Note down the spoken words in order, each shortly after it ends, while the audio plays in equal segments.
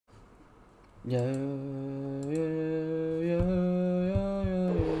Yeah,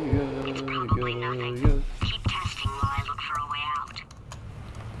 It's probably nothing. Keep testing while I look for a way out.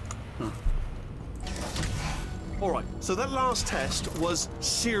 Alright, so that last test was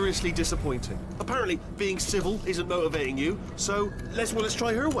seriously disappointing. Apparently, being civil isn't motivating you, so let's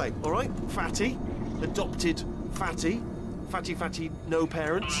try her way, alright? Fatty, adopted Fatty, Fatty, no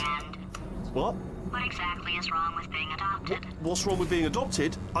parents. And What? what exactly is wrong with being adopted? What's wrong with being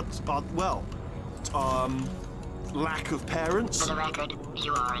adopted? Lack of parents. For the record,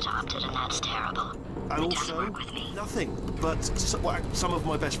 you are adopted, and that's terrible. And It doesn't also, work with me. nothing. But some of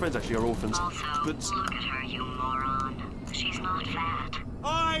my best friends actually are orphans. Also, But look at her, you moron. She's not fat.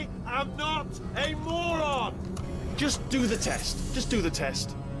 I am not a moron! Just do the test. Just do the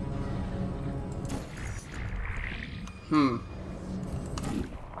test.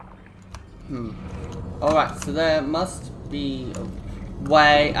 Alright, so there must be a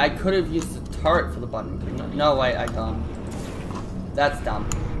way. I could have used the turret for the button. No way, I can't. That's dumb.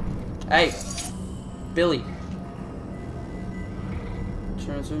 Hey, Billy.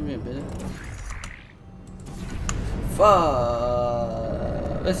 Transfer me a bit.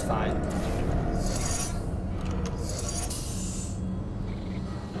 Fuck. It's fine.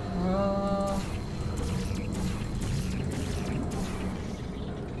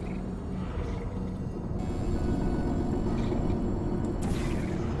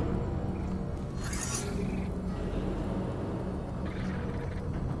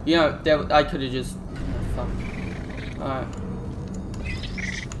 You know, I could have just. Fuck. Alright.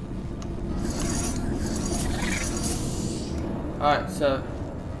 Alright, so.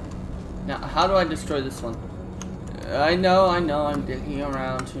 Now, how do I destroy this one? I know, I'm digging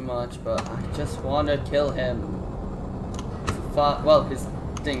around too much, but I just want to kill him. Well, his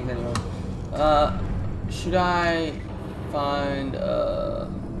things anyway. Should I find,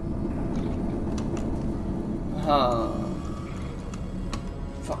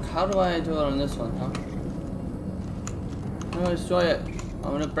 Fuck, how do I do it on this one, huh? How do I destroy it?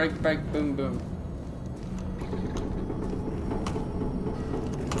 I'm gonna break, boom, boom.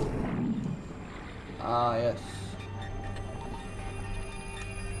 Ah, yes.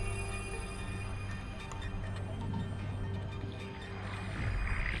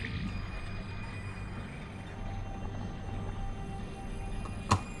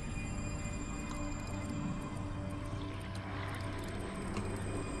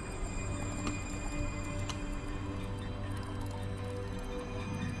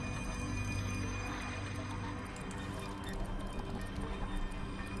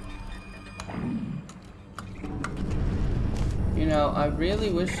 You know, I really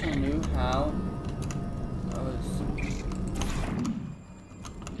wish I knew how I was.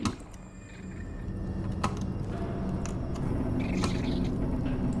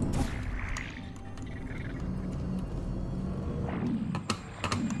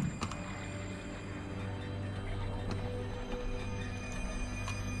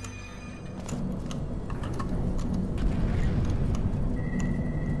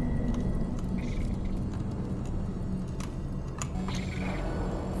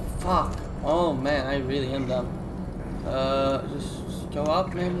 Fuck. Oh man, I really am dumb. Just go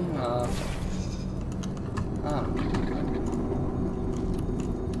up maybe?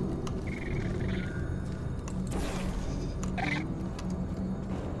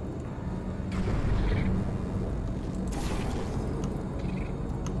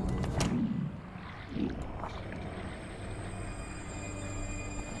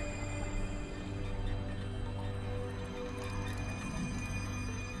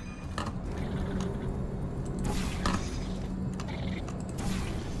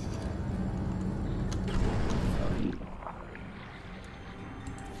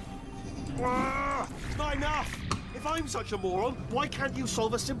 It's not enough! If I'm such a moron, why can't you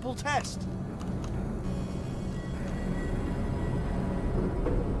solve a simple test?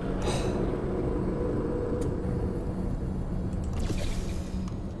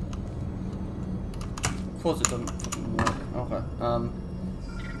 Of course it doesn't fucking work. Okay.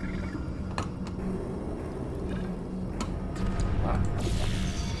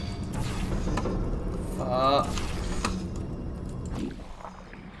 Fuck.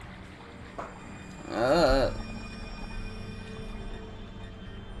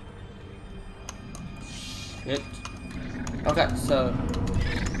 Shit. Okay, so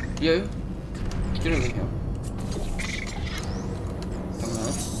you get over here. Come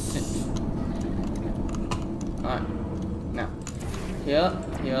on, sit. Alright. Now. Here.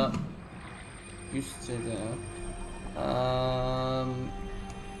 You stay there.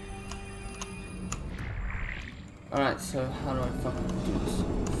 Alright, so how do I fucking do this?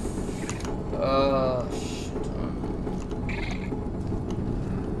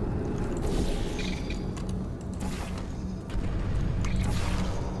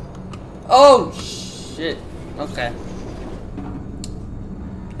 Oh shit. Okay.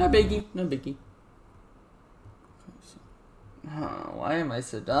 No biggie. No biggie. Oh, why am I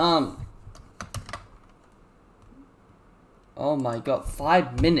so dumb? Oh my god,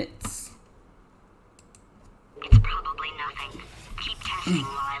 5 minutes. It's probably nothing. Keep testing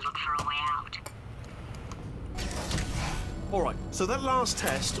while I look for a way out. Alright, so that last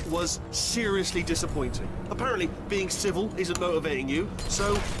test was seriously disappointing. Apparently, being civil isn't motivating you,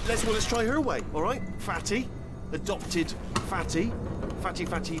 so let's try her way, alright? Fatty, adopted Fatty,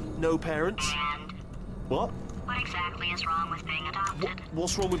 Fatty, no parents. And What? what exactly is wrong with being adopted?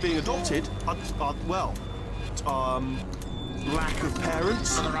 What's wrong with being adopted? Lack of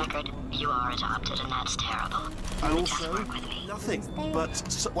parents. For the record, you are adopted, and that's terrible. And Just also, work with me. nothing. But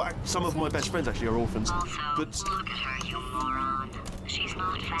some of my best friends actually are orphans. Also, But look at her, you moron. She's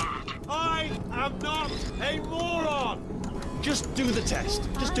not fat. I am not a moron! Just do the test.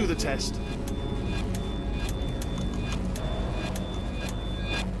 Just do the test.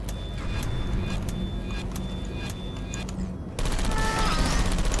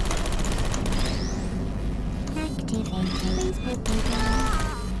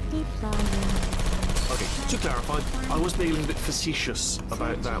 Okay, to clarify, I was being a little bit facetious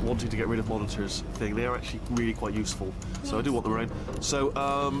about that wanting to get rid of monitors thing. They are actually really quite useful, so I do want them around. So,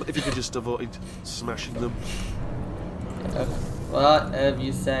 if you could just avoid smashing them. Whatever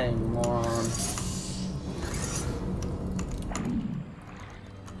you say, moron.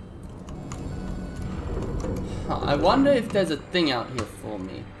 Huh, I wonder if there's a thing out here for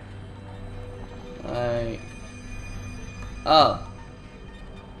me. Like... Oh.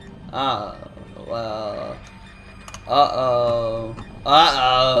 Oh. Well... Uh-oh.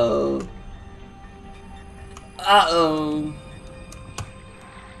 Uh-oh. Uh-oh.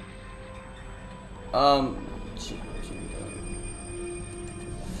 Shit.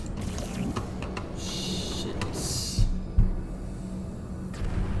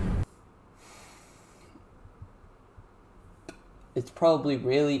 It's probably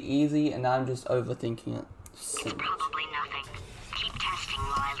really easy and I'm just overthinking it. It's probably nothing. Keep testing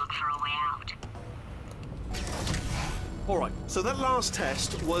while I look for a way out. Alright, so that last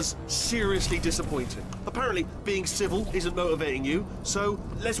test was seriously disappointing. Apparently, being civil isn't motivating you, so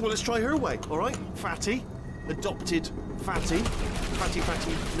let's try her way, alright? Fatty, adopted Fatty,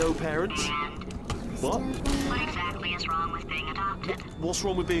 Fatty, no parents. And What? what exactly is wrong with being adopted? What's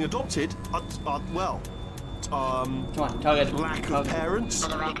wrong with being adopted? Come on, target. Lack of parents. For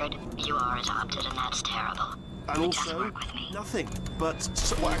the record, you are adopted, and that's terrible. And Just also, work with me. nothing. But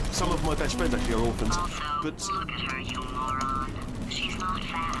some of my best friends actually are orphans. Also, But look at her, you moron. She's not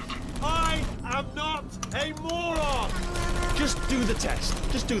fat. I am not a moron! Just do the test.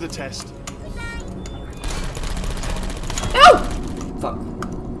 Just do the test. No! Fuck.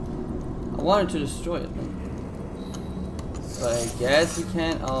 I wanted to destroy it. But I guess we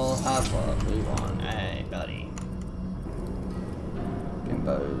can't all have what we want. Hey, buddy.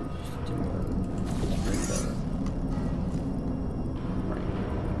 Bimbo. Bimbo.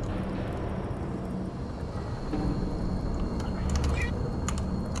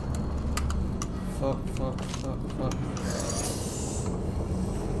 Fuck.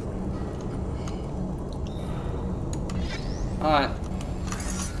 Alright.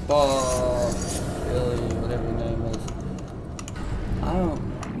 Bob, Billy, whatever your name is. I don't...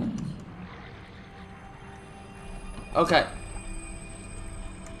 Okay.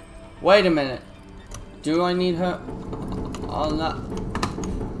 Wait a minute. Do I need her? Oh, no.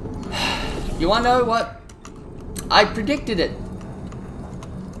 You wanna know what? I predicted it.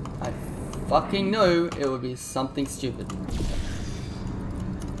 I fucking knew it would be something stupid.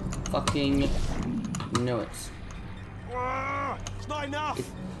 Fucking knew it. It's not enough.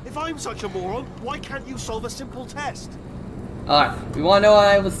 If I'm such a moron, why can't you solve a simple test? Alright, you wanna know what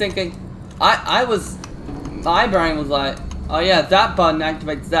I was thinking? My brain was like, oh yeah, that button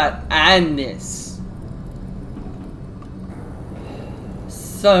activates that and this.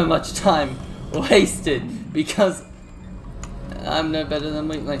 So much time wasted because I'm no better than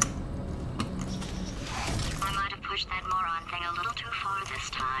Wheatley. I might have pushed that moron thing a little too far this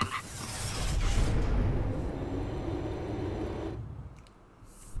time.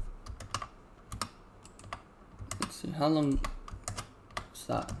 Let's see, how long was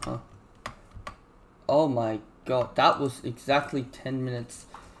that, huh? Oh my god, that was exactly 10 minutes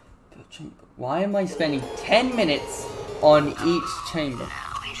per chamber. Why am I spending 10 minutes on each chamber?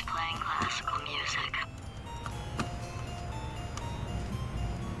 Now he's playing classical music.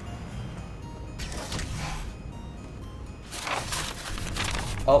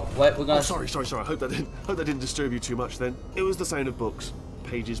 Oh, wait, we're gonna... Oh, sorry. I hope that didn't disturb you too much then. It was the sound of books.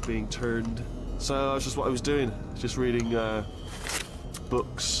 pages being turned. So that's just what I was doing. Just reading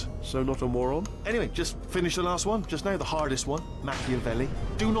books. So not a moron. Anyway, just finished the last one just now, the hardest one, Machiavelli.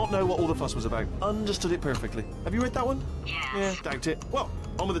 Do not know what all the fuss was about. Understood it perfectly. Have you read that one? Yes. Yeah, doubt it. Well,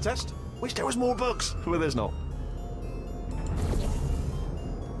 on with the test. Wish there was more books. Well, there's not.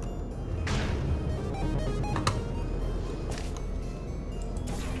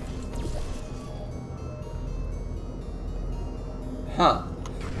 Huh.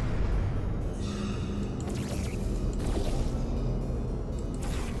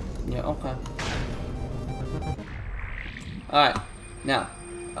 Yeah, okay. Alright, now,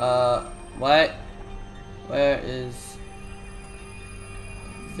 where is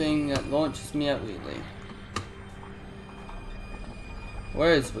thing that launches me at Wheatley?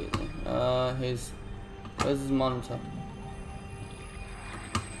 Where is Wheatley? Where's his monitor?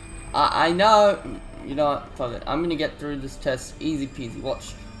 I know, you know what, fuck it. I'm gonna get through this test easy peasy,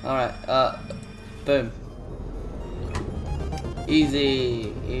 watch. Alright, boom.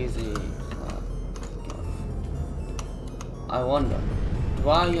 Easy, easy. I wonder, do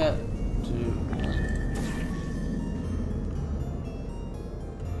I get to...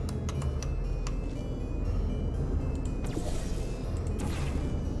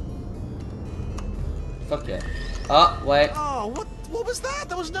 Fuck yeah. Oh, wait. Oh, what was that?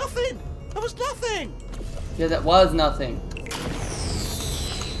 That was nothing. That was nothing. Yeah, that was nothing.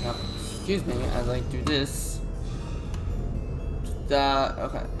 Now, excuse me as I do this. That,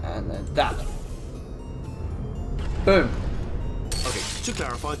 okay, and then that. Boom. Okay, to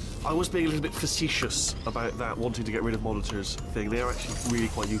clarify, I was being a little bit facetious about that wanting to get rid of monitors thing. They are actually really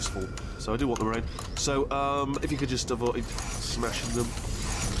quite useful, so I do want them around. So, if you could just avoid smashing them.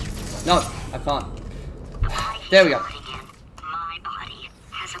 No, I can't. There we go. My body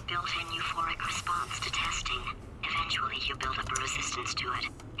has a built-in euphoric response to testing. Eventually, you build up a resistance to it.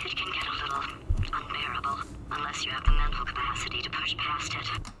 It can get a little unbearable unless you have the mental capacity to push past it.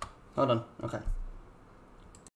 Hold on, okay.